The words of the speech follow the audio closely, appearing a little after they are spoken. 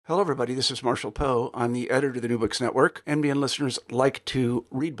Hello, everybody. This is Marshall Poe. I'm the editor of the New Books Network. NBN listeners like to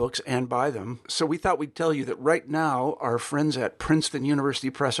read books and buy them. So we thought we'd tell you that right now, our friends at Princeton University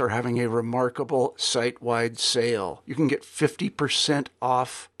Press are having a remarkable site-wide sale. You can get 50%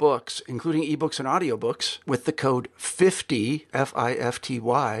 off books, including ebooks and audiobooks, with the code 50,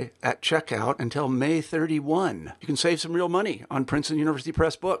 F-I-F-T-Y, at checkout until May 31. You can save some real money on Princeton University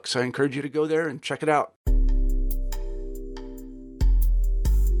Press books. I encourage you to go there and check it out.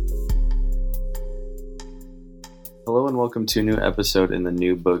 Hello and welcome to a new episode in the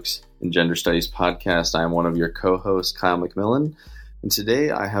New Books in Gender Studies podcast. I am one of your co-hosts, Kyle McMillan, and today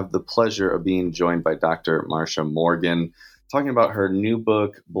I have the pleasure of being joined by Dr. Marsha Morgan, talking about her new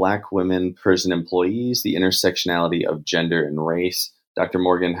book, Black Women Prison Employees, The Intersectionality of Gender and Race. Dr.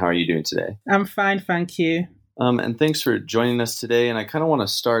 Morgan, how are you doing today? I'm fine, thank you. And thanks for joining us today. And I kind of want to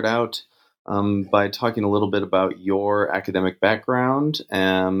start out by talking a little bit about your academic background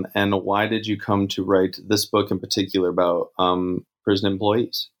and why did you come to write this book in particular about prison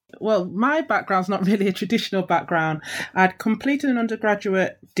employees? Well, my background's not really a traditional background. I'd completed an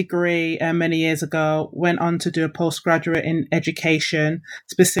undergraduate degree many years ago, went on to do a postgraduate in education,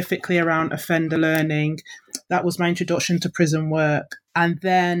 specifically around offender learning. That was my introduction to prison work. And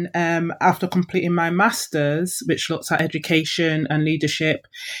then after completing my master's, which looks at education and leadership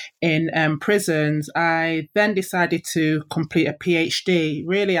in prisons, I then decided to complete a PhD,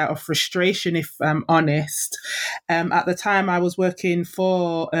 really out of frustration, if I'm honest. At the time, I was working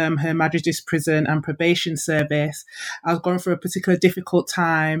for Her Majesty's Prison and Probation Service. I was going through a particularly difficult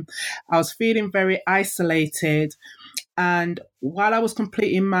time. I was feeling very isolated. And while I was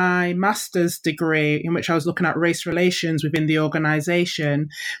completing my master's degree, in which I was looking at race relations within the organization,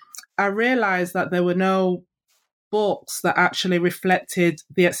 I realized that there were no books that actually reflected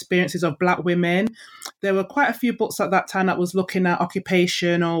the experiences of Black women. There were quite a few books at that time that was looking at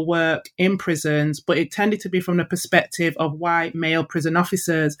occupation or work in prisons, but it tended to be from the perspective of white male prison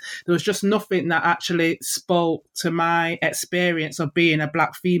officers. There was just nothing that actually spoke to my experience of being a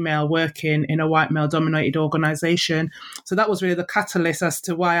Black female working in a white male dominated organization. So that was really the catalyst as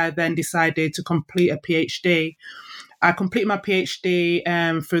to why I then decided to complete a PhD. I completed my PhD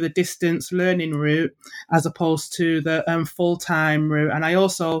through the distance learning route as opposed to the full-time route. And I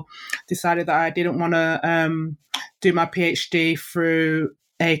also decided that I didn't want to do my PhD through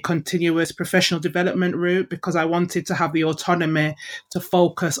a continuous professional development route because I wanted to have the autonomy to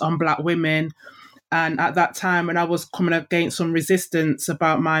focus on Black women. And at that time, when I was coming against some resistance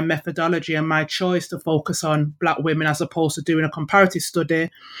about my methodology and my choice to focus on Black women as opposed to doing a comparative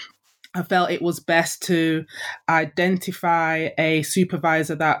study, I felt it was best to identify a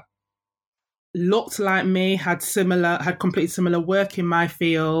supervisor that looked like me, had completed similar work in my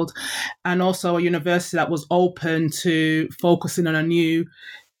field, and also a university that was open to focusing on a new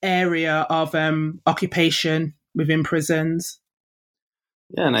area of occupation within prisons.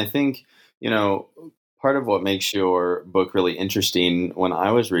 Yeah, and I think, part of what makes your book really interesting when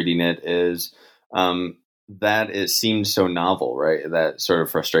I was reading it is that it seemed so novel, right? That sort of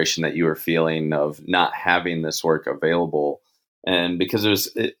frustration that you were feeling of not having this work available. And because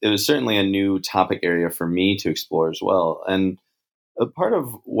it was certainly a new topic area for me to explore as well. And a part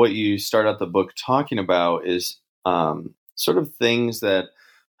of what you start out the book talking about is sort of things that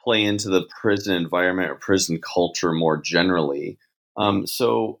play into the prison environment or prison culture more generally.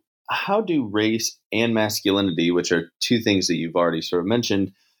 So how do race and masculinity, which are two things that you've already sort of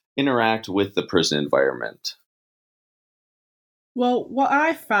mentioned, interact with the prison environment? Well, what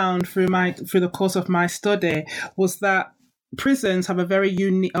I found through the course of my study was that prisons have a very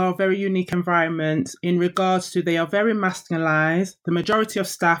unique environment in regards to they are very masculinized. The majority of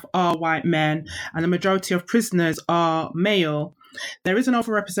staff are white men, and the majority of prisoners are male. There is an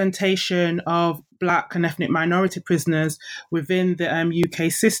overrepresentation of Black and ethnic minority prisoners within the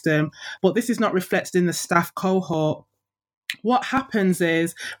UK system, but this is not reflected in the staff cohort. What happens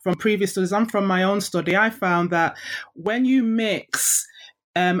is, from previous studies and from my own study, I found that when you mix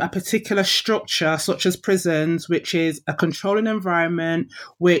a particular structure, such as prisons, which is a controlling environment,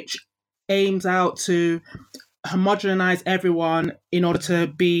 which aims out to homogenize everyone in order to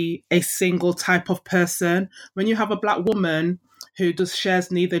be a single type of person. When you have a Black woman who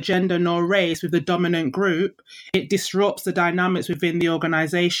shares neither gender nor race with the dominant group, it disrupts the dynamics within the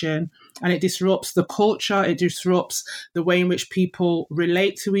organization, and it disrupts the culture, it disrupts the way in which people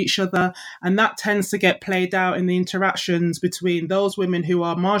relate to each other, and that tends to get played out in the interactions between those women who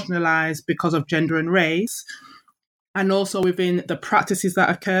are marginalized because of gender and race, and also within the practices that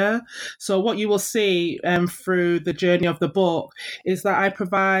occur. So what you will see through the journey of the book is that I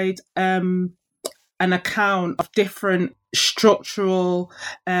provide an account of different structural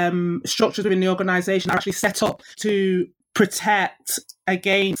structures within the organization are actually set up to protect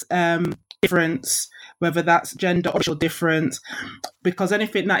against difference, whether that's gender or racial difference, because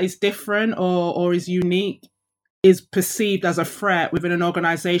anything that is different or is unique is perceived as a threat within an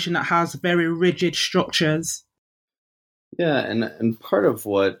organization that has very rigid structures. Yeah, and part of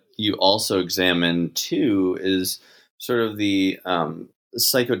what you also examine too is sort of the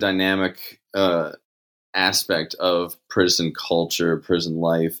psychodynamic aspect of prison culture, prison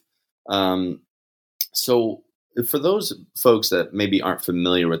life. So for those folks that maybe aren't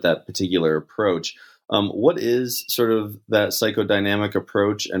familiar with that particular approach, what is sort of that psychodynamic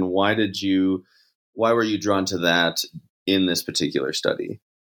approach, and why were you drawn to that in this particular study?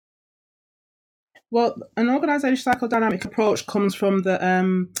 Well, an organizational psychodynamic approach comes from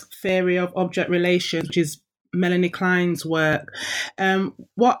the theory of object relations, which is Melanie Klein's work. The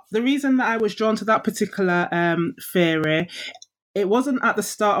reason that I was drawn to that particular theory, it wasn't at the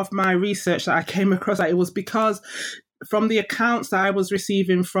start of my research that I came across that. It was because from the accounts that I was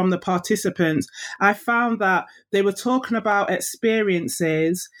receiving from the participants, I found that they were talking about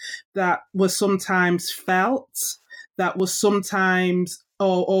experiences that were sometimes felt, that was sometimes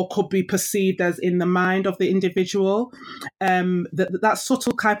or could be perceived as in the mind of the individual. That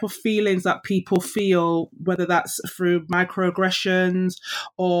subtle type of feelings that people feel, whether that's through microaggressions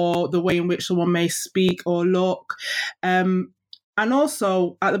or the way in which someone may speak or look. And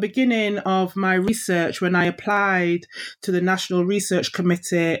also, at the beginning of my research, when I applied to the National Research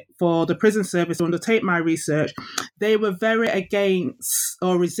Committee for the Prison Service to undertake my research, they were very against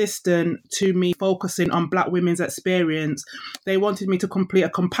or resistant to me focusing on Black women's experience. They wanted me to complete a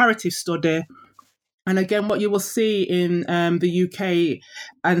comparative study. And again, what you will see in the UK,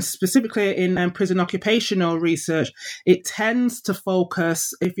 and specifically in prison occupational research, it tends to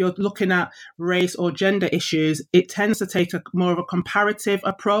focus, if you're looking at race or gender issues, it tends to take more of a comparative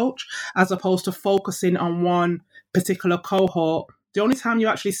approach as opposed to focusing on one particular cohort. The only time you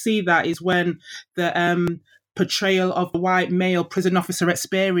actually see that is when the portrayal of the white male prison officer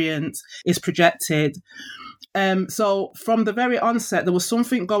experience is projected. So from the very onset, there was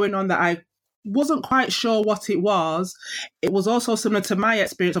something going on that I wasn't quite sure what it was. It was also similar to my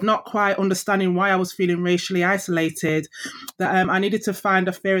experience of not quite understanding why I was feeling racially isolated, that I needed to find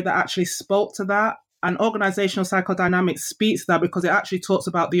a theory that actually spoke to that. And organizational psychodynamics speaks to that because it actually talks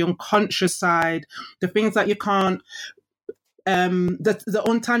about the unconscious side, the things that you can't, the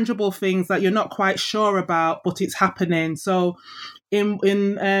intangible things that you're not quite sure about, but it's happening. So in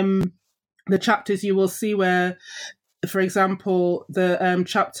the chapters you will see where, for example, the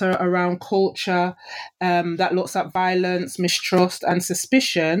chapter around culture that looks at violence, mistrust, and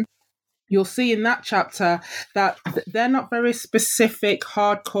suspicion, you'll see in that chapter that they're not very specific,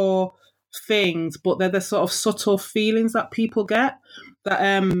 hardcore things, but they're the sort of subtle feelings that people get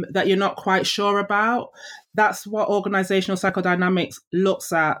that you're not quite sure about. That's what organizational psychodynamics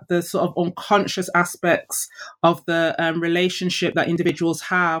looks at, the sort of unconscious aspects of the relationship that individuals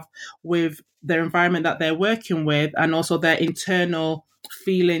have with their environment that they're working with, and also their internal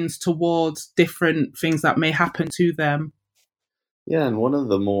feelings towards different things that may happen to them. Yeah, and one of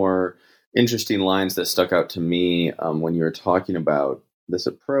the more interesting lines that stuck out to me when you were talking about this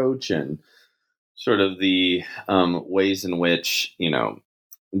approach and sort of the ways in which,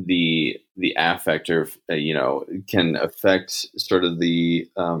 the affect or, can affect sort of the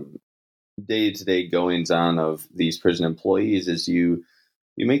day-to-day goings on of these prison employees is you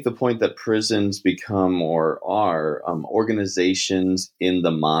make the point that prisons become or are organizations in the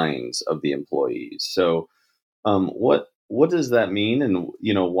minds of the employees. So what does that mean? And,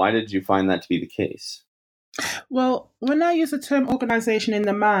 why did you find that to be the case? Well, when I use the term organization in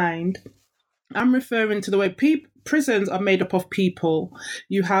the mind, I'm referring to the way prisons are made up of people.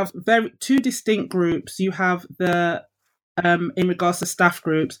 You have two distinct groups. You have the in regards to staff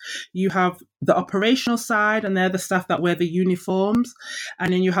groups, you have the operational side, and they're the staff that wear the uniforms.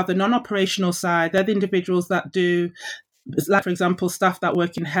 And then you have the non-operational side. They're the individuals that do, like, for example, staff that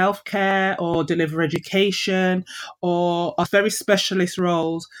work in healthcare or deliver education or are very specialist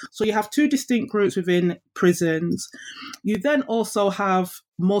roles. So you have two distinct groups within prisons. You then also have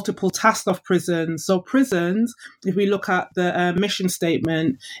multiple tasks of prisons. So prisons, if we look at the mission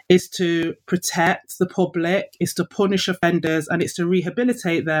statement, is to protect the public, is to punish offenders, and it's to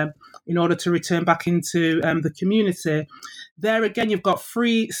rehabilitate them in order to return back into the community. There again, you've got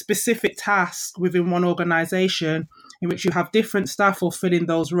three specific tasks within one organisation in which you have different staff fulfilling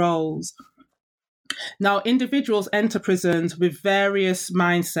those roles. Now, individuals enter prisons with various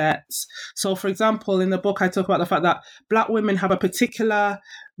mindsets. So, for example, in the book, I talk about the fact that Black women have a particular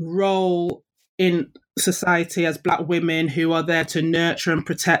role in society as Black women who are there to nurture and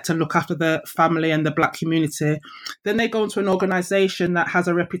protect and look after the family and the Black community. Then they go into an organisation that has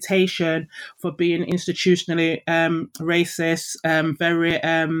a reputation for being institutionally racist,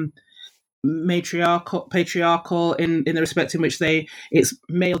 very patriarchal in the respect in which it's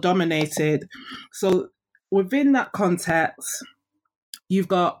male dominated. So within that context, you've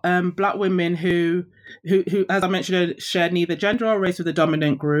got Black women who, as I mentioned, share neither gender or race with the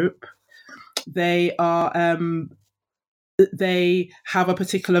dominant group. They are they have a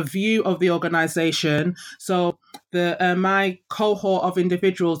particular view of the organization. So my cohort of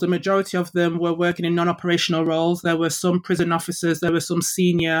individuals, the majority of them were working in non-operational roles. There were some prison officers, there were some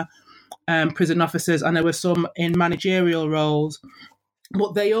senior prison officers, and there were some in managerial roles.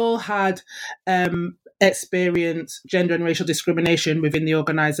 But they all had experienced gender and racial discrimination within the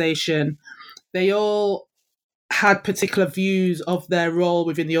organization. They all had particular views of their role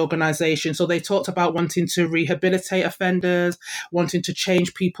within the organization. So they talked about wanting to rehabilitate offenders, wanting to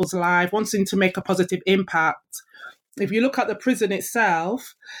change people's lives, wanting to make a positive impact. If you look at the prison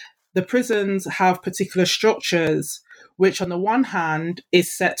itself, the prisons have particular structures, which on the one hand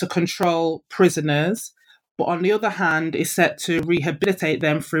is set to control prisoners, but on the other hand is set to rehabilitate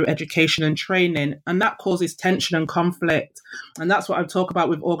them through education and training. And that causes tension and conflict. And that's what I talk about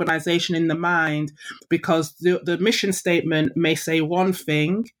with organization in the mind, because the mission statement may say one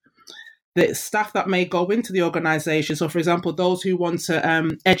thing, the staff that may go into the organization, so for example, those who want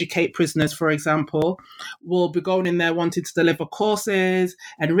to educate prisoners, for example, will be going in there wanting to deliver courses,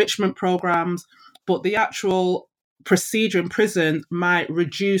 enrichment programs, but the actual procedure in prison might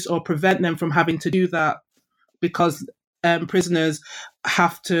reduce or prevent them from having to do that, because prisoners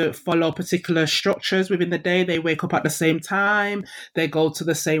have to follow particular structures within the day. They wake up at the same time, they go to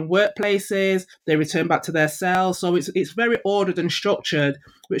the same workplaces, they return back to their cells. So it's very ordered and structured,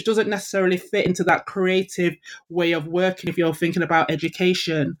 which doesn't necessarily fit into that creative way of working if you're thinking about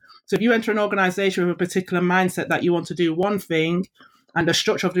education. So if you enter an organization with a particular mindset that you want to do one thing, and the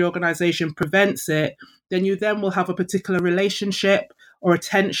structure of the organization prevents it, then you then will have a particular relationship or a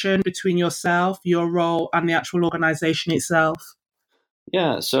tension between yourself, your role, and the actual organization itself.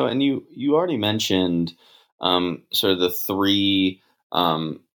 Yeah. So, and you already mentioned sort of the three,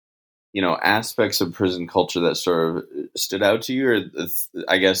 aspects of prison culture that sort of stood out to you, or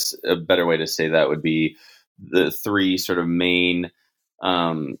I guess a better way to say that would be the three sort of main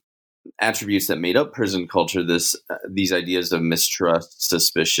attributes that made up prison culture. These ideas of mistrust,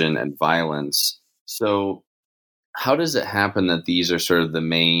 suspicion, and violence. So, how does it happen that these are sort of the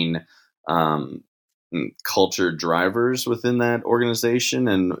main culture drivers within that organization?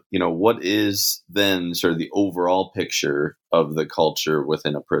 And, what is then sort of the overall picture of the culture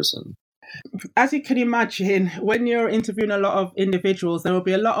within a prison? As you can imagine, when you're interviewing a lot of individuals, there will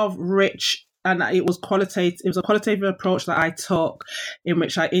be a lot of rich, and it was a qualitative approach that I took, in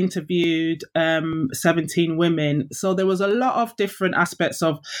which I interviewed 17 women. So there was a lot of different aspects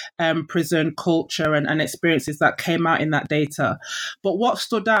of prison culture and experiences that came out in that data. But what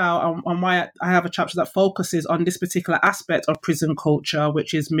stood out, and why I have a chapter that focuses on this particular aspect of prison culture,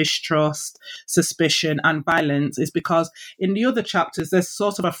 which is mistrust, suspicion, and violence, is because in the other chapters, there's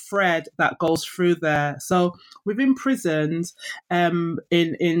sort of a thread that goes through there. So within prisons, in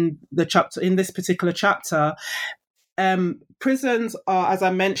this particular chapter, prisons are, as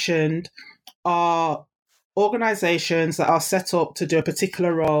I mentioned, are organizations that are set up to do a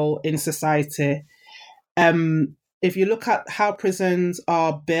particular role in society. If you look at how prisons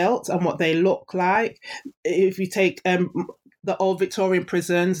are built and what they look like, if you take the old Victorian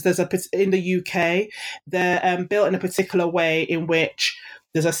prisons, in the UK, they're built in a particular way in which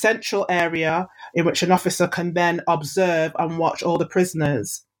there's a central area in which an officer can then observe and watch all the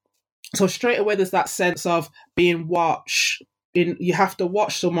prisoners. So straight away, there's that sense of being watched. You have to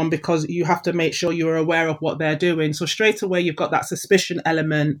watch someone because you have to make sure you're aware of what they're doing. So straight away, you've got that suspicion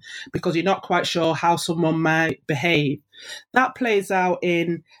element because you're not quite sure how someone might behave. That plays out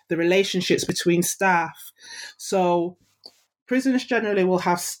in the relationships between staff. So prisons generally will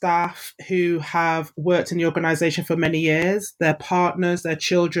have staff who have worked in the organisation for many years. Their partners, their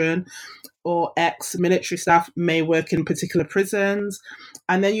children, or ex-military staff may work in particular prisons.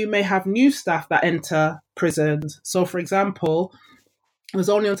 And then you may have new staff that enter prisons. So, for example, it was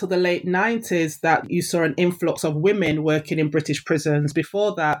only until the late 90s that you saw an influx of women working in British prisons.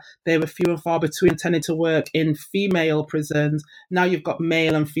 Before that, they were few and far between, tending to work in female prisons. Now you've got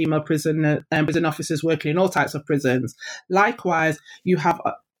male and female prison officers working in all types of prisons. Likewise, you have,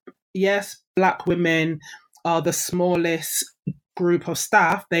 Black women are the smallest group of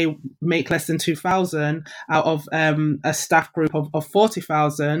staff, they make less than 2,000 out of a staff group of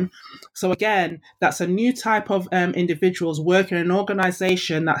 40,000. So again, that's a new type of individuals working in an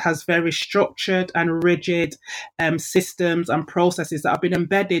organization that has very structured and rigid systems and processes that have been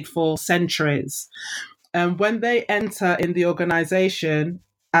embedded for centuries. And when they enter in the organization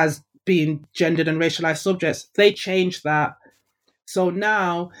as being gendered and racialized subjects, they change that. So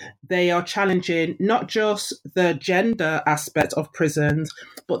now they are challenging not just the gender aspect of prisons,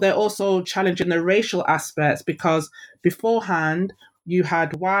 but they're also challenging the racial aspects, because beforehand you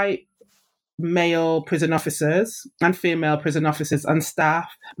had white male prison officers and female prison officers and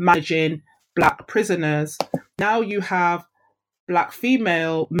staff managing black prisoners. Now you have black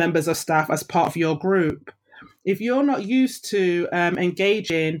female members of staff as part of your group. If you're not used to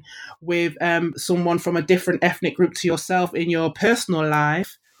engaging with someone from a different ethnic group to yourself in your personal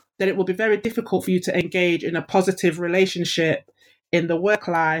life, then it will be very difficult for you to engage in a positive relationship in the work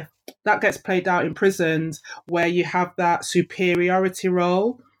life. That gets played out in prisons, where you have that superiority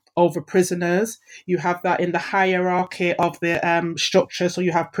role over prisoners. You have that in the hierarchy of the structure. So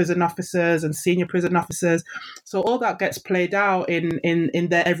you have prison officers and senior prison officers. So all that gets played out in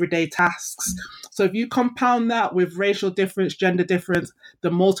their everyday tasks. So if you compound that with racial difference, gender difference, the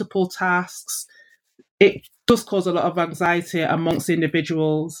multiple tasks, it does cause a lot of anxiety amongst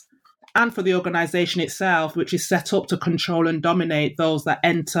individuals and for the organization itself, which is set up to control and dominate those that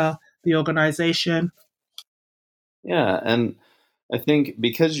enter the organization. Yeah, and I think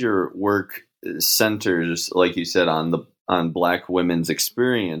because your work centers, like you said, on Black women's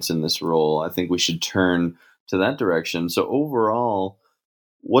experience in this role, I think we should turn to that direction. So overall,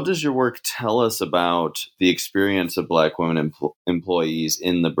 what does your work tell us about the experience of Black women employees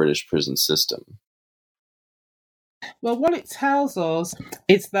in the British prison system? Well, what it tells us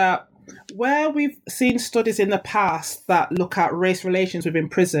is that where we've seen studies in the past that look at race relations within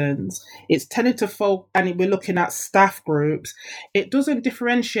prisons, it's tended to focus, and we're looking at staff groups, it doesn't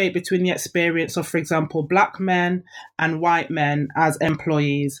differentiate between the experience of, for example, Black men and white men as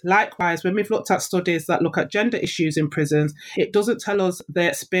employees. Likewise, when we've looked at studies that look at gender issues in prisons, it doesn't tell us the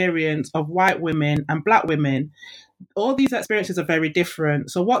experience of white women and Black women. All these experiences are very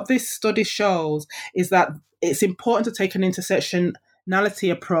different. So what this study shows is that it's important to take an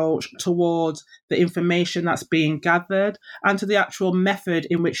intersectionality approach towards the information that's being gathered and to the actual method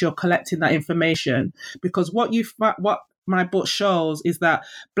in which you're collecting that information. Because what my book shows is that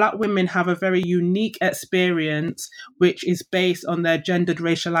Black women have a very unique experience, which is based on their gendered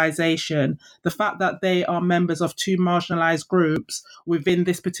racialization. The fact that they are members of two marginalized groups within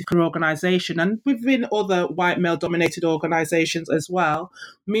this particular organization and within other white male dominated organizations as well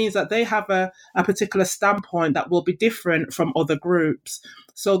means that they have a particular standpoint that will be different from other groups.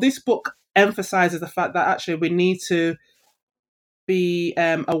 So this book emphasizes the fact that actually we need to be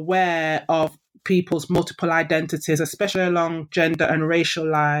aware of people's multiple identities, especially along gender and racial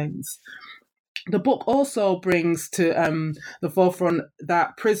lines. The book also brings to the forefront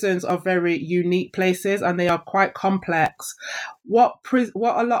that prisons are very unique places and they are quite complex. What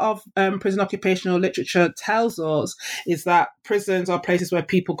a lot of prison occupational literature tells us is that prisons are places where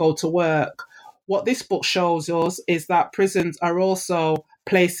people go to work. What this book shows us is that prisons are also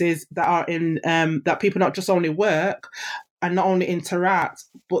places that are in that people not just only work and not only interact,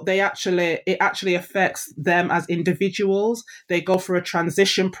 but it actually affects them as individuals. They go through a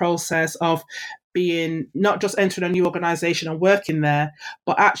transition process of being not just entering a new organization and working there,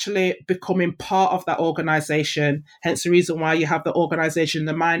 but actually becoming part of that organization. Hence the reason why you have the organization,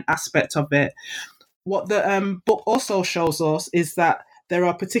 the mind aspect of it. What the book also shows us is that there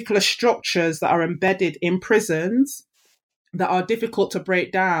are particular structures that are embedded in prisons that are difficult to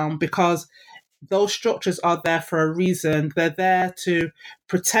break down because those structures are there for a reason. They're there to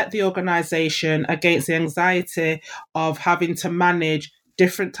protect the organization against the anxiety of having to manage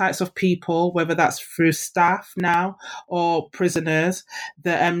different types of people, whether that's through staff now or prisoners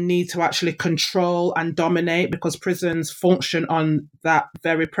that need to actually control and dominate, because prisons function on that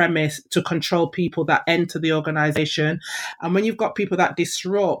very premise to control people that enter the organization. And when you've got people that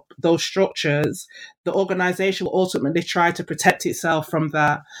disrupt those structures, the organization will ultimately try to protect itself from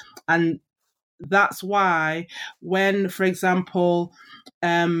that. And that's why when, for example,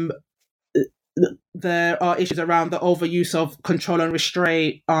 there are issues around the overuse of control and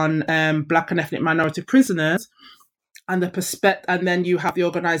restraint on Black and ethnic minority prisoners, and and then you have the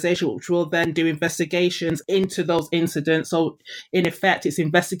organisation which will then do investigations into those incidents. So in effect, it's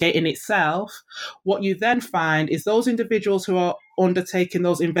investigating itself. What you then find is those individuals who are undertaking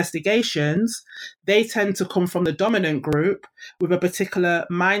those investigations, they tend to come from the dominant group with a particular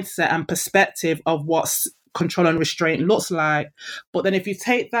mindset and perspective of what's control and restraint looks like. But then if you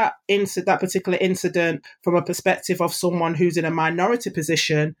take that particular incident from a perspective of someone who's in a minority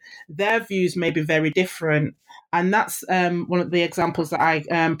position, their views may be very different. And that's one of the examples that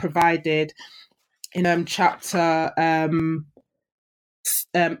I provided in chapter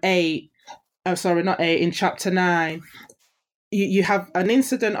 8. Oh, sorry, not 8, in chapter 9. You have an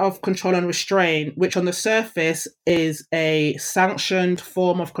incident of control and restraint, which on the surface is a sanctioned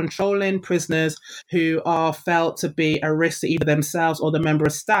form of controlling prisoners who are felt to be a risk to either themselves or the member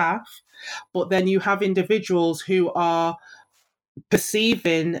of staff. But then you have individuals who are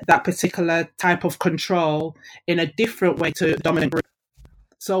perceiving that particular type of control in a different way to the dominant group.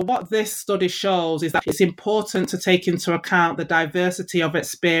 So what this study shows is that it's important to take into account the diversity of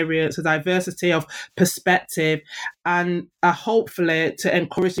experience, the diversity of perspective, and hopefully to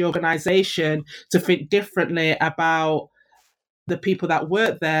encourage the organisation to think differently about the people that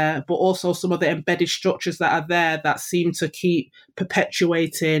work there, but also some of the embedded structures that are there that seem to keep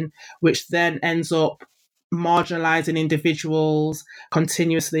perpetuating, which then ends up marginalising individuals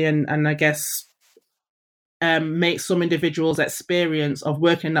continuously and I guess make some individuals' experience of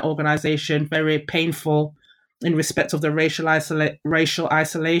working in that organisation very painful in respect of the racial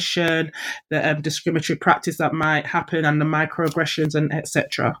isolation, the discriminatory practice that might happen, and the microaggressions and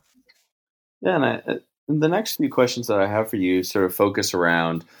etc. Yeah, and the next few questions that I have for you sort of focus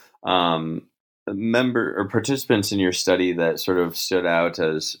around member or participants in your study that sort of stood out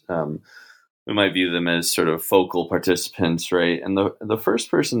as we might view them as sort of focal participants, right? And the first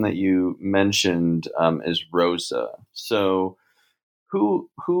person that you mentioned is Rosa. So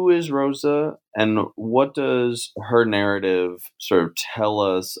who is Rosa, and what does her narrative sort of tell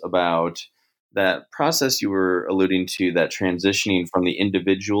us about that process you were alluding to, that transitioning from the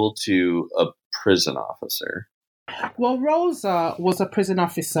individual to a prison officer? Well, Rosa was a prison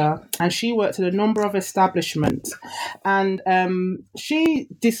officer and she worked at a number of establishments. And she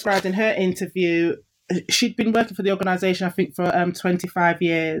described in her interview, she'd been working for the organisation, I think, for 25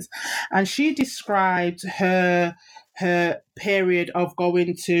 years. And she described her period of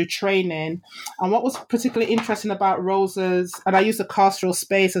going to training. And what was particularly interesting about Rosa's, and I use the carceral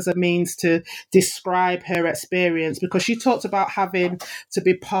space as a means to describe her experience, because she talked about having to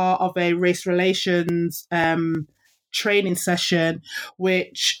be part of a race relations training session,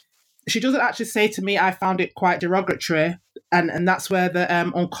 which she doesn't actually say to me. I found it quite derogatory, and that's where the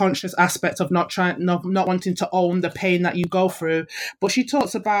unconscious aspect of not wanting to own the pain that you go through. But she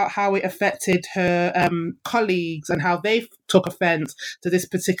talks about how it affected her colleagues and how they took offence to this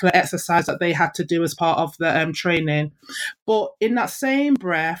particular exercise that they had to do as part of the training. But in that same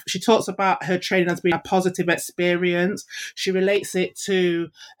breath, she talks about her training as being a positive experience. She relates it to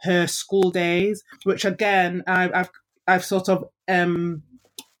her school days, which again, I've sort of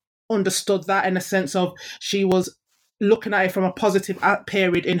understood that in a sense of she was looking at it from a positive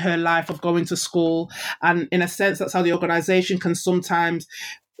period in her life of going to school. And in a sense, that's how the organisation can sometimes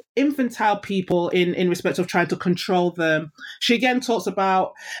infantile people in respect of trying to control them. She again talks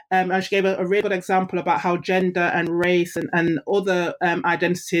about, and she gave a really good example about how gender and race and other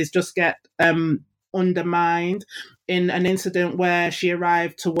identities just get undermined in an incident where she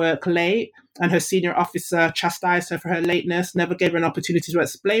arrived to work late and her senior officer chastised her for her lateness, never gave her an opportunity to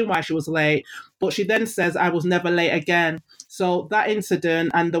explain why she was late. But she then says, "I was never late again." So that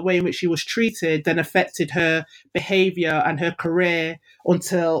incident and the way in which she was treated then affected her behaviour and her career up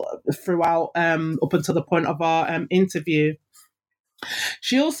until the point of our interview.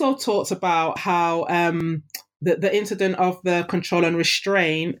 She also talked about how the incident of the control and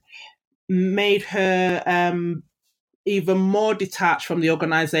restraint made her even more detached from the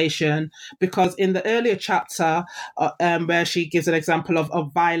organisation, because in the earlier chapter where she gives an example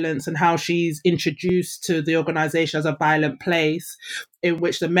of violence and how she's introduced to the organisation as a violent place, in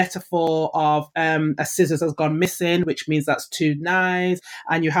which the metaphor of a scissors has gone missing, which means that's 2 knives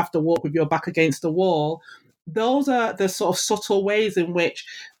and you have to walk with your back against the wall. Those are the sort of subtle ways in which,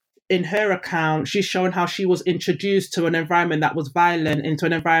 in her account, she's shown how she was introduced to an environment that was violent, into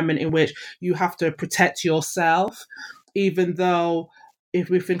an environment in which you have to protect yourself, even though if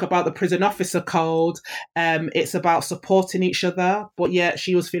we think about the prison officer code, it's about supporting each other. But yet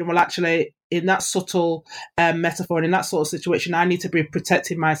she was feeling, well, actually, in that subtle metaphor and in that sort of situation, I need to be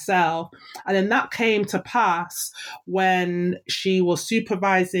protecting myself. And then that came to pass when she was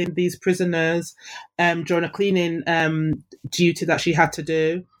supervising these prisoners during a cleaning duty that she had to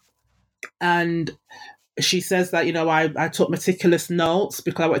do. And she says that, I took meticulous notes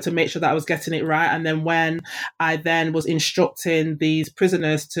because I wanted to make sure that I was getting it right. And then when I then was instructing these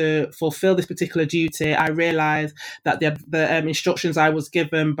prisoners to fulfill this particular duty, I realized that the instructions I was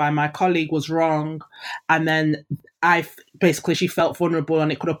given by my colleague was wrong. And then she felt vulnerable,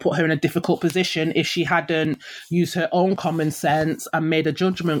 and it could have put her in a difficult position if she hadn't used her own common sense and made a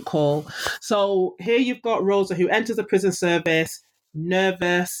judgment call. So here you've got Rosa, who enters the prison service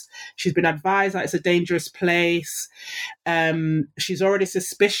nervous. She's been advised that it's a dangerous place. She's already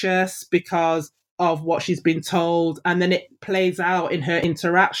suspicious because of what she's been told, and then it plays out in her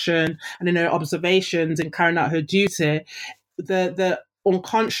interaction and in her observations in carrying out her duty. The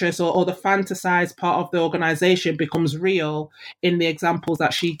unconscious or the fantasized part of the organization becomes real in the examples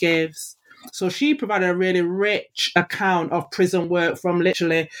that she gives. So she provided a really rich account of prison work, from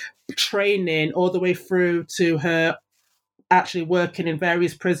literally training all the way through to her actually working in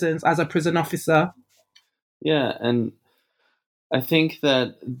various prisons as a prison officer. Yeah, and I think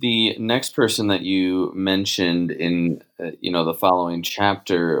that the next person that you mentioned in the following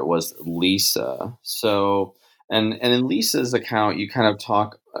chapter was Lisa. So, and in Lisa's account, you kind of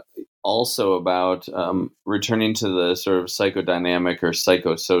talk also about returning to the sort of psychodynamic or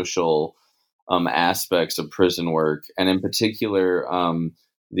psychosocial aspects of prison work, and in particular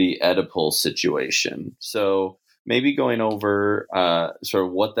the Oedipal situation. So maybe going over sort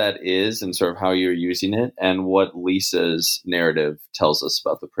of what that is and sort of how you're using it, and what Lisa's narrative tells us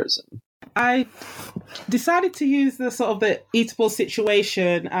about the prison. I decided to use the Oedipal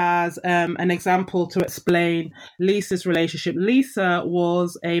situation as an example to explain Lisa's relationship. Lisa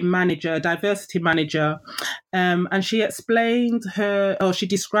was a diversity manager, and she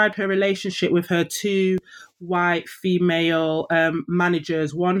described her relationship with her two white female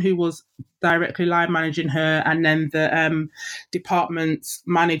managers, one who was directly line managing her, and then the department's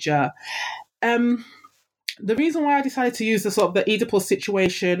manager. The reason why I decided to use the Oedipal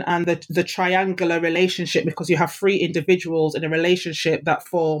situation and the triangular relationship, because you have three individuals in a relationship that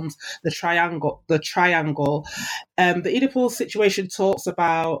forms the triangle. The Oedipal situation talks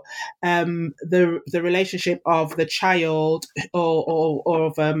about the relationship of the child or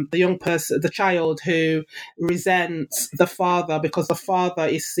of the young person, the child who resents the father because the father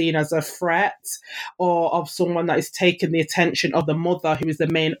is seen as a threat, or of someone that is taking the attention of the mother, who is the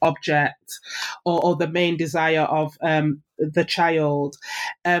main object or the main desire of the child.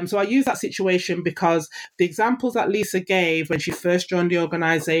 So I use that situation because the examples that Lisa gave when she first joined the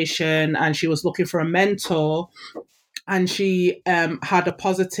organization and she was looking for a mentor, and she had a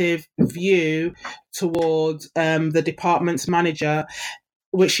positive view towards the department's manager,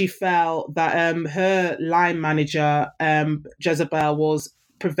 which she felt that her line manager, Jezebel, was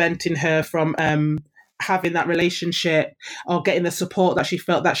preventing her from having that relationship or getting the support that she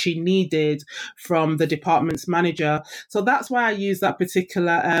felt that she needed from the department's manager. So that's why I use that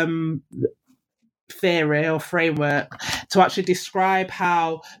particular theory or framework to actually describe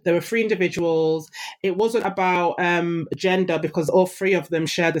how there were three individuals. It wasn't about gender, because all three of them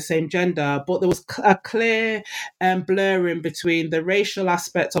share the same gender, but there was a clear blurring between the racial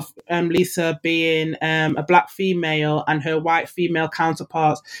aspect of Lisa being a black female and her white female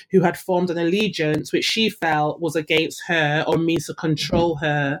counterparts, who had formed an allegiance which she felt was against her or means to control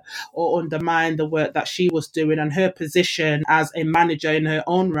her or undermine the work that she was doing and her position as a manager in her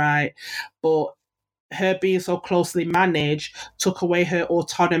own right. But her being so closely managed took away her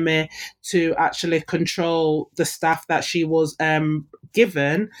autonomy to actually control the staff that she was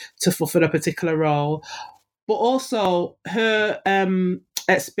given to fulfill a particular role. But also her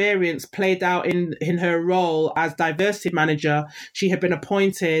experience played out in her role as diversity manager. She had been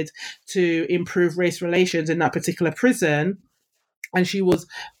appointed to improve race relations in that particular prison, and she was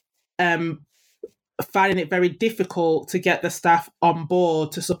finding it very difficult to get the staff on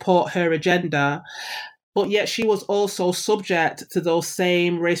board to support her agenda. But yet she was also subject to those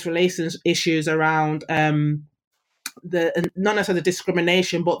same race relations issues around the not necessarily the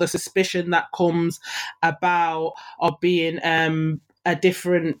discrimination, but the suspicion that comes about of being a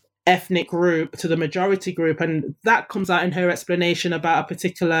different ethnic group to the majority group. And that comes out in her explanation about a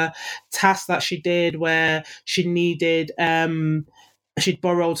particular task that she did where she needed she'd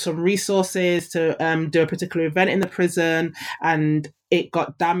borrowed some resources to do a particular event in the prison, and it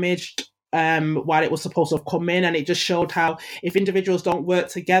got damaged while it was supposed to have come in. And it just showed how if individuals don't work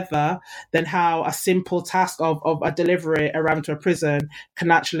together, then how a simple task of a delivery around to a prison can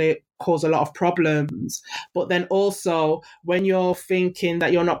actually cause a lot of problems. But then also when you're thinking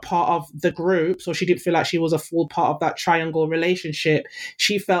that you're not part of the group, so she didn't feel like she was a full part of that triangle relationship,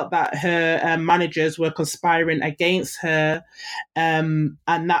 she felt that her managers were conspiring against her, and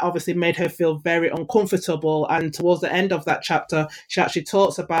that obviously made her feel very uncomfortable. And towards the end of that chapter, she actually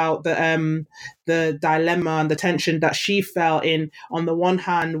talks about the dilemma and the tension that she felt in, on the one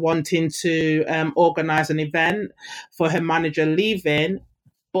hand, wanting to organize an event for her manager leaving,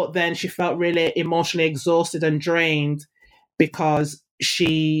 but then she felt really emotionally exhausted and drained because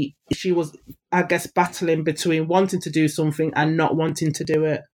she was, I guess, battling between wanting to do something and not wanting to do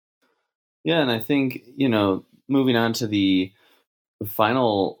it. Yeah, and I think, moving on to the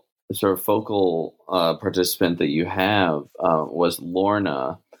final sort of focal participant that you have was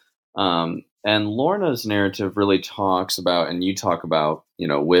Lorna. And Lorna's narrative really talks about, and you talk about,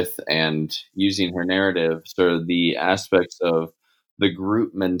 with and using her narrative, sort of the aspects of the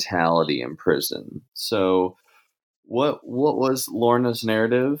group mentality in prison. So what was Lorna's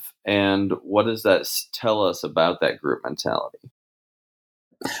narrative, and what does that tell us about that group mentality?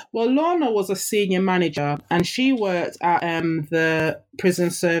 Well, Lorna was a senior manager, and she worked at the prison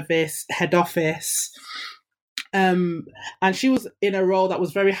service head office. And she was in a role that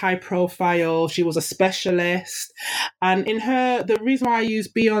was very high profile. She was a specialist. And in the reason why I use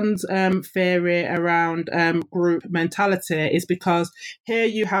Bion's theory around group mentality is because here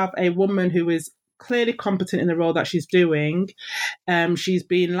you have a woman who is clearly competent in the role that she's doing. She's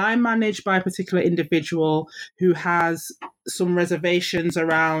being line managed by a particular individual who has some reservations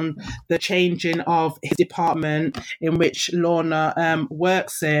around the changing of his department in which Lorna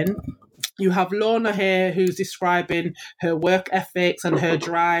works in. You have Lorna here who's describing her work ethics and her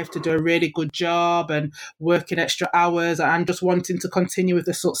drive to do a really good job and working extra hours and just wanting to continue with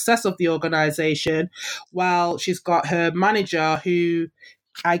the success of the organization, while she's got her manager who,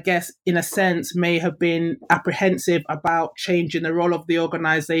 I guess, in a sense, may have been apprehensive about changing the role of the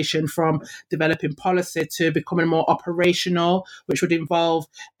organization from developing policy to becoming more operational, which would involve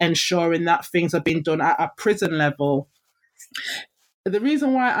ensuring that things are being done at a prison level. The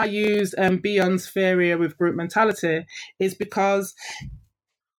reason why I used Bion's theory with group mentality is because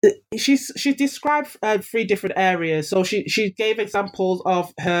she described three different areas. So she gave examples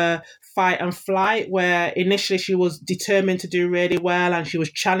of her fight and flight, where initially she was determined to do really well and she was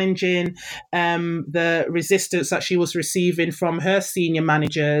challenging the resistance that she was receiving from her senior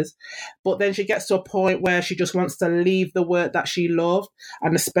managers. But then she gets to a point where she just wants to leave the work that she loved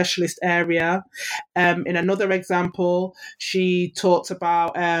and the specialist area. In another example, she talked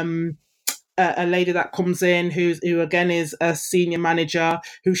about a lady that comes in who again is a senior manager,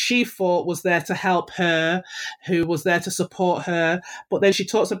 who she thought was there to help her, who was there to support her. But then she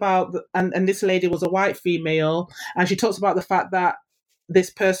talks about, and this lady was a white female, and she talks about the fact that this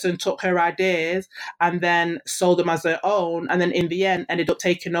person took her ideas and then sold them as their own, and then in the end ended up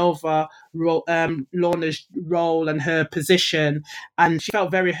taking over Lorna's role and her position. And she felt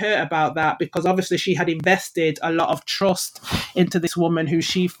very hurt about that because obviously she had invested a lot of trust into this woman who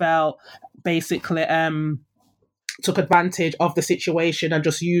she felt basically took advantage of the situation and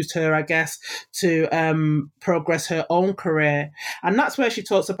just used her, I guess, to progress her own career. And that's where she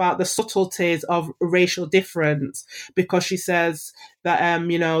talks about the subtleties of racial difference, because she says that,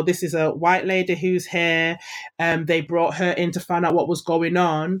 this is a white lady who's here. They brought her in to find out what was going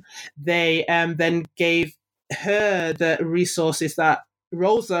on. They then gave her the resources that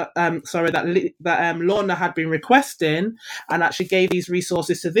Lorna had been requesting, and actually gave these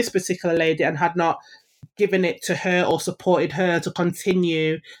resources to this particular lady and had not given it to her or supported her to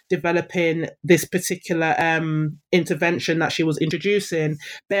continue developing this particular intervention that she was introducing,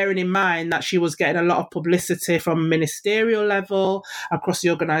 bearing in mind that she was getting a lot of publicity from a ministerial level across the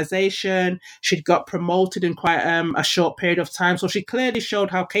organisation. She'd got promoted in quite a short period of time, so she clearly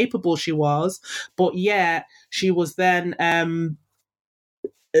showed how capable she was, but yet she was then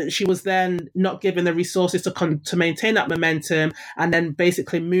not given the resources to maintain that momentum, and then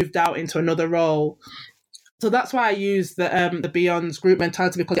basically moved out into another role. So that's why I use the Bion's group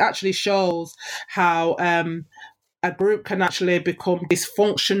mentality, because it actually shows how a group can actually become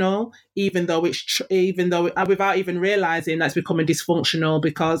dysfunctional, even though without even realizing that it's becoming dysfunctional,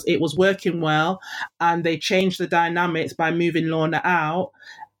 because it was working well and they changed the dynamics by moving Lorna out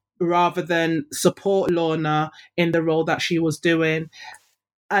rather than support Lorna in the role that she was doing.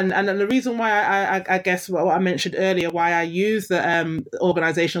 And the reason why I guess what I mentioned earlier, why I use the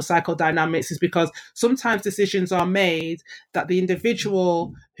organizational psychodynamics, is because sometimes decisions are made that the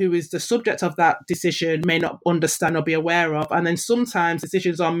individual who is the subject of that decision may not understand or be aware of. And then sometimes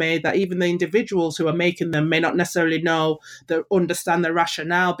decisions are made that even the individuals who are making them may not necessarily know understand the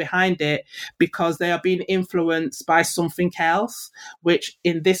rationale behind it, because they are being influenced by something else, which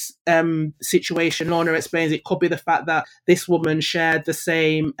in this situation, Lorna explains, it could be the fact that this woman shared the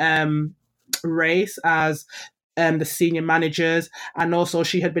same race as the senior managers, and also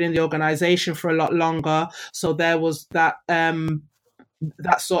she had been in the organization for a lot longer, so there was that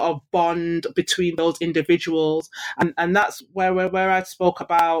sort of bond between those individuals, and that's where I spoke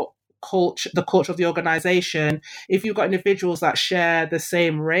about the culture of the organization. If you've got individuals that share the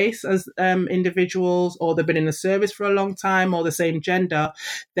same race as individuals, or they've been in the service for a long time, or the same gender,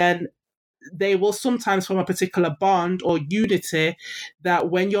 then they will sometimes form a particular bond or unity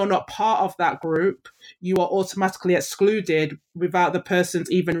that when you're not part of that group, you are automatically excluded without the persons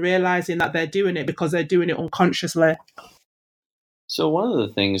even realizing that they're doing it, because they're doing it unconsciously. So one of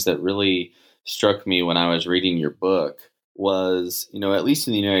the things that really struck me when I was reading your book was, at least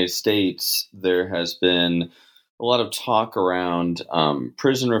in the United States, there has been a lot of talk around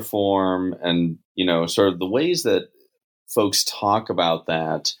prison reform, and, sort of the ways that folks talk about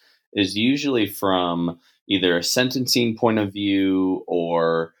that is usually from either a sentencing point of view,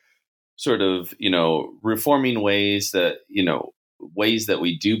 or sort of, reforming ways that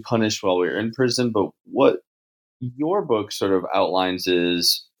we do punish while we're in prison. But what your book sort of outlines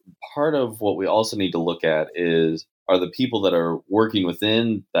is part of what we also need to look at are the people that are working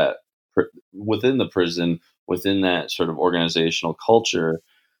within the prison, within that sort of organizational culture.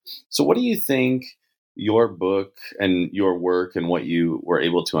 So what do you think your book and your work and what you were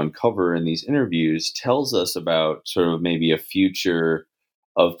able to uncover in these interviews tells us about sort of maybe a future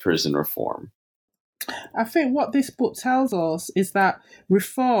of prison reform? I think what this book tells us is that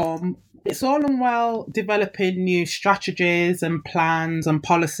reform, it's all and well developing new strategies and plans and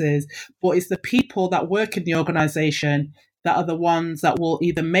policies, but it's the people that work in the organization that are the ones that will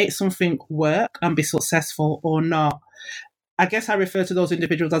either make something work and be successful or not. I guess I refer to those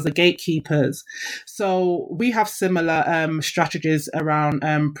individuals as the gatekeepers. So we have similar strategies around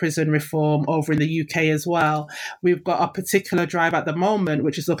prison reform over in the UK as well. We've got a particular drive at the moment,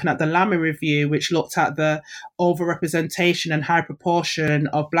 which is looking at the Lammy Review, which looked at the overrepresentation and high proportion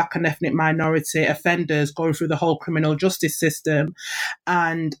of Black and ethnic minority offenders going through the whole criminal justice system,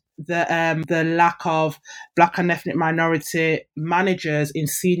 and the lack of Black and ethnic minority managers in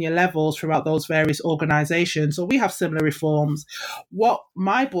senior levels throughout those various organizations. So we have similar reforms. What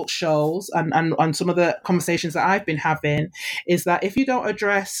my book shows, and some of the conversations that I've been having, is that if you don't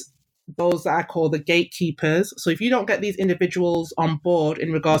address those that I call the gatekeepers, so if you don't get these individuals on board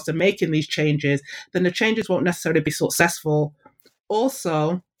in regards to making these changes, then the changes won't necessarily be successful.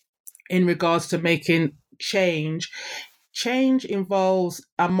 Also, in regards to making change involves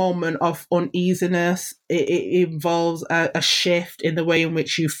a moment of uneasiness. It involves a shift in the way in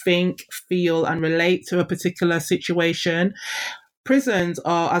which you think, feel, and relate to a particular situation. Prisons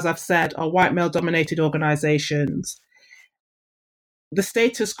are, as I've said, are white male-dominated organizations. The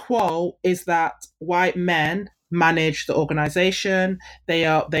status quo is that white men manage the organization.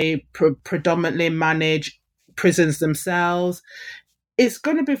 They predominantly manage prisons themselves. It's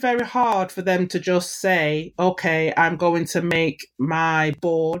going to be very hard for them to just say, okay, I'm going to make my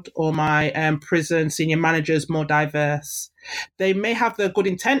board or my prison senior managers more diverse. They may have the good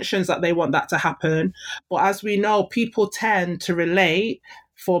intentions that they want that to happen, but as we know, people tend to relate,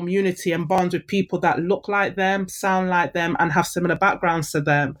 form unity and bonds with people that look like them, sound like them, and have similar backgrounds to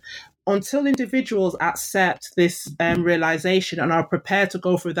them. Until individuals accept this realization and are prepared to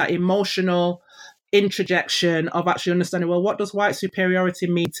go through that emotional introjection of actually understanding, well, what does white superiority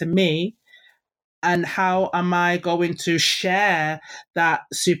mean to me? And how am I going to share that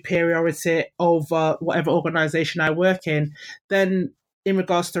superiority over whatever organization I work in? Then in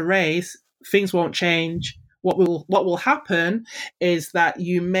regards to race, things won't change. What will happen is that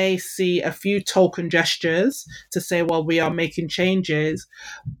you may see a few token gestures to say, well, we are making changes,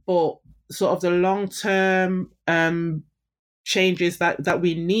 but sort of the long-term changes that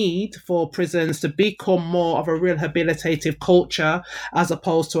we need for prisons to become more of a rehabilitative culture, as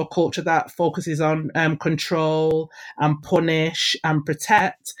opposed to a culture that focuses on control and punish and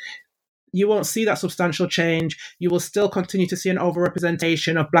protect. You won't see that substantial change. You will still continue to see an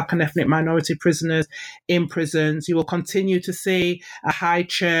overrepresentation of Black and ethnic minority prisoners in prisons. You will continue to see a high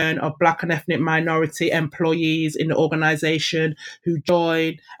churn of Black and ethnic minority employees in the organization who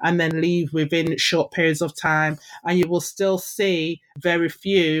join and then leave within short periods of time. And you will still see very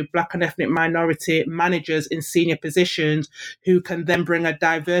few Black and ethnic minority managers in senior positions who can then bring a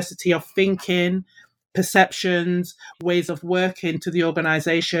diversity of thinking, perceptions, ways of working to the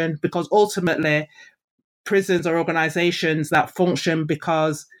organization, because ultimately prisons are organizations that function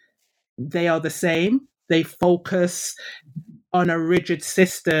because they are the same. They focus on a rigid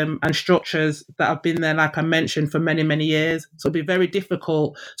system and structures that have been there, like I mentioned, for many, many years. So it'd be very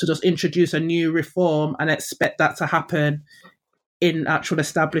difficult to just introduce a new reform and expect that to happen in actual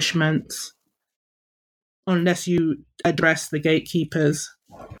establishments unless you address the gatekeepers.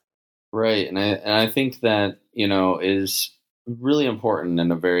 Right. And I think that, is really important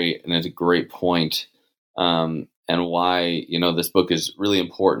and it's a great point. And why, this book is really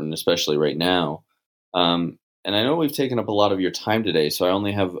important, especially right now. And I know we've taken up a lot of your time today, so I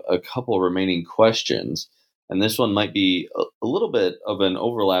only have a couple remaining questions. And this one might be a little bit of an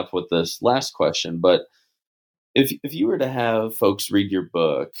overlap with this last question, but if you were to have folks read your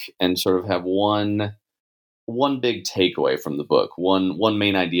book and sort of have one big takeaway from the book, one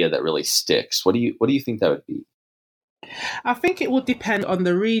main idea that really sticks, what do you think that would be? I think it would depend on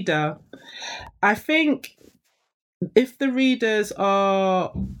the reader. I think if the readers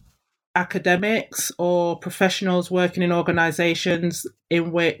are academics or professionals working in organizations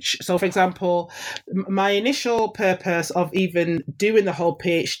in which, so for example, my initial purpose of even doing the whole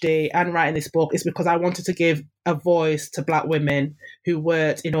PhD and writing this book is because I wanted to give a voice to Black women who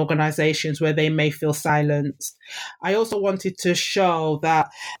worked in organizations where they may feel silenced. I also wanted to show that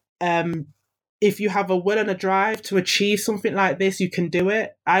if you have a will and a drive to achieve something like this, you can do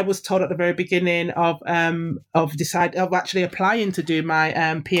it. I was told at the very beginning of actually applying to do my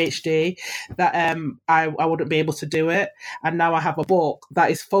PhD that I wouldn't be able to do it, and now I have a book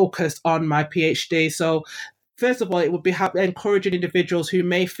that is focused on my PhD. So, first of all, it would be encouraging individuals who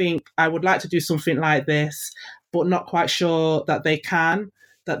may think I would like to do something like this, but not quite sure that they can,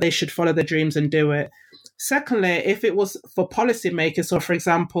 that they should follow their dreams and do it. Secondly, if it was for policymakers, so for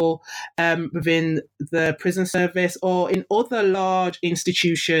example, within the prison service or in other large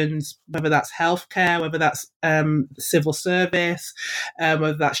institutions, whether that's healthcare, whether that's civil service,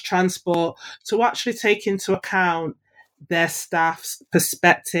 whether that's transport, to actually take into account their staff's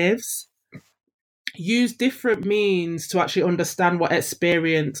perspectives, use different means to actually understand what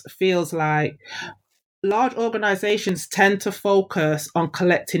experience feels like. Large organizations tend to focus on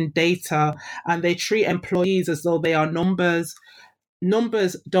collecting data and they treat employees as though they are numbers.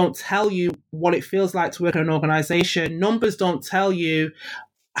 Numbers don't tell you what it feels like to work in an organization. Numbers don't tell you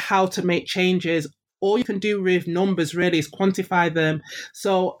how to make changes. All you can do with numbers really is quantify them.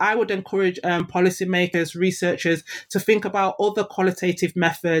 So I would encourage policymakers, researchers to think about other qualitative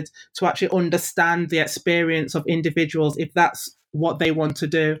methods to actually understand the experience of individuals if that's what they want to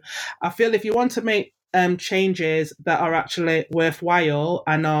do. I feel if you want to make changes that are actually worthwhile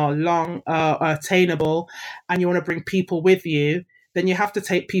and are are attainable, and you want to bring people with you, then you have to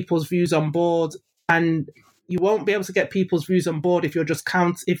take people's views on board. And you won't be able to get people's views on board if you're just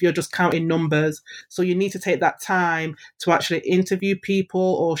counting numbers. So you need to take that time to actually interview people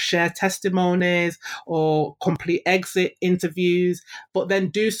or share testimonies or complete exit interviews, but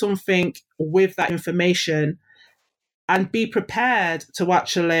then do something with that information. And be prepared to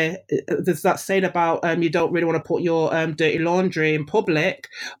actually, there's that saying about you don't really want to put your dirty laundry in public,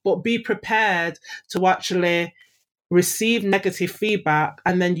 but be prepared to actually receive negative feedback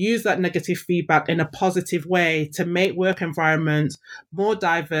and then use that negative feedback in a positive way to make work environments more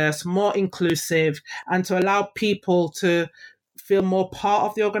diverse, more inclusive, and to allow people to feel more part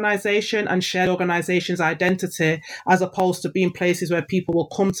of the organization and share the organization's identity, as opposed to being places where people will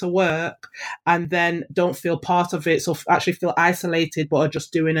come to work and then don't feel part of it, so actually feel isolated but are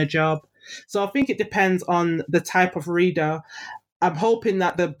just doing a job. So I think it depends on the type of reader. I'm hoping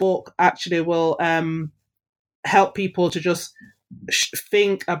that the book actually will help people to just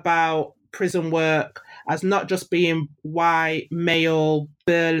think about prison work as not just being white, male,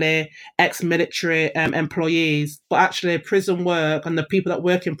 burly, ex-military employees, but actually prison work and the people that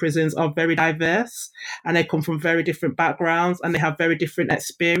work in prisons are very diverse and they come from very different backgrounds and they have very different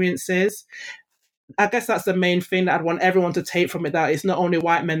experiences. I guess that's the main thing that I'd want everyone to take from it, that it's not only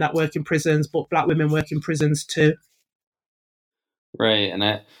white men that work in prisons, but Black women work in prisons too. Right. And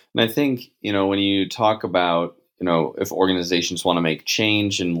I think, when you talk about, if organizations want to make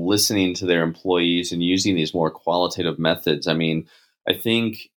change and listening to their employees and using these more qualitative methods, I mean, I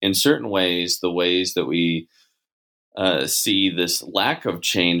think in certain ways, the ways that we see this lack of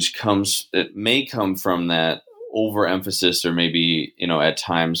change it may come from that overemphasis or maybe, at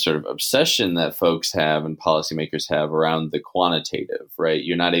times sort of obsession that folks have and policymakers have around the quantitative, right?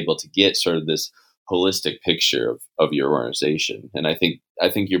 You're not able to get sort of this holistic picture of your organization. And I think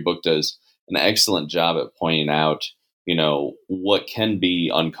your book does an excellent job at pointing out, what can be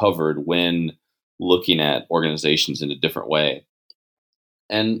uncovered when looking at organizations in a different way.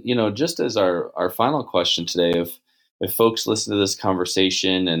 And, just as our final question today, if folks listen to this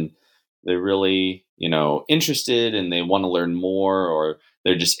conversation and they're really, interested and they want to learn more, or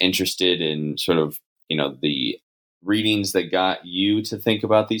they're just interested in sort of, the readings that got you to think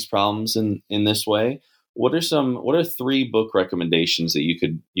about these problems in this way, what are 3 book recommendations that you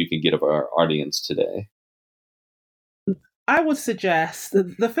could give our audience today? I would suggest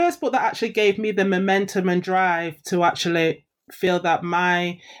the first book that actually gave me the momentum and drive to actually feel that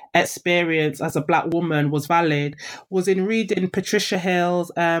my experience as a Black woman was valid was in reading Patricia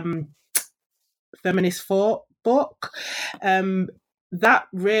Hill's Feminist Thought book. That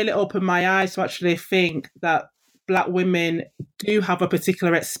really opened my eyes to actually think that Black women do have a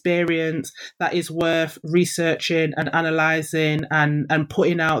particular experience that is worth researching and analysing and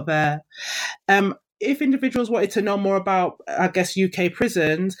putting out there. If individuals wanted to know more about, I guess, UK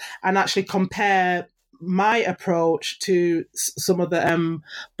prisons and actually compare my approach to some of the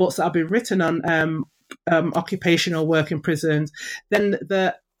books that have been written on occupational work in prisons, then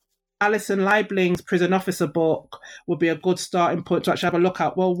the Alison Leibling's Prison Officer book would be a good starting point to actually have a look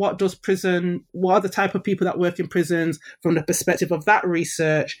at, well, what are the type of people that work in prisons from the perspective of that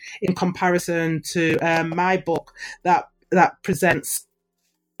research in comparison to my book that presents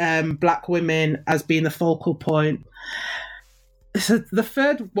Black women as being the focal point. So the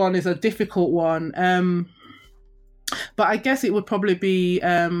third one is a difficult one, but I guess it would probably be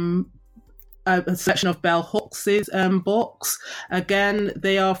a section of Bell Hooks's books. Again,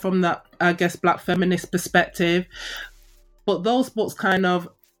 they are from that, I guess, Black feminist perspective, but those books kind of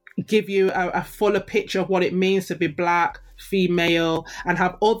give you a fuller picture of what it means to be Black, female, and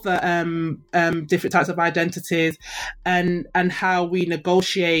have other different types of identities, and how we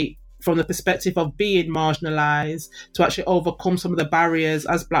negotiate from the perspective of being marginalised to actually overcome some of the barriers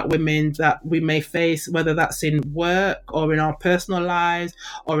as Black women that we may face, whether that's in work or in our personal lives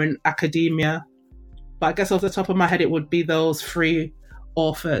or in academia. But I guess off the top of my head, it would be those 3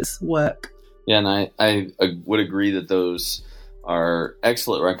 authors' work. Yeah, and I would agree that those are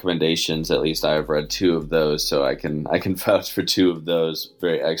excellent recommendations. At least I've read 2 of those, so I can vouch for 2 of those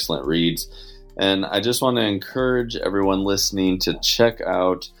very excellent reads. And I just want to encourage everyone listening to check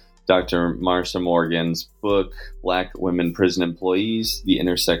out Dr. Marcia Morgan's book, Black Women Prison Employees, The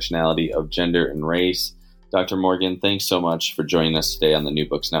Intersectionality of Gender and Race. Dr. Morgan, thanks so much for joining us today on the New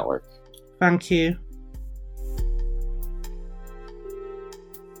Books Network. Thank you.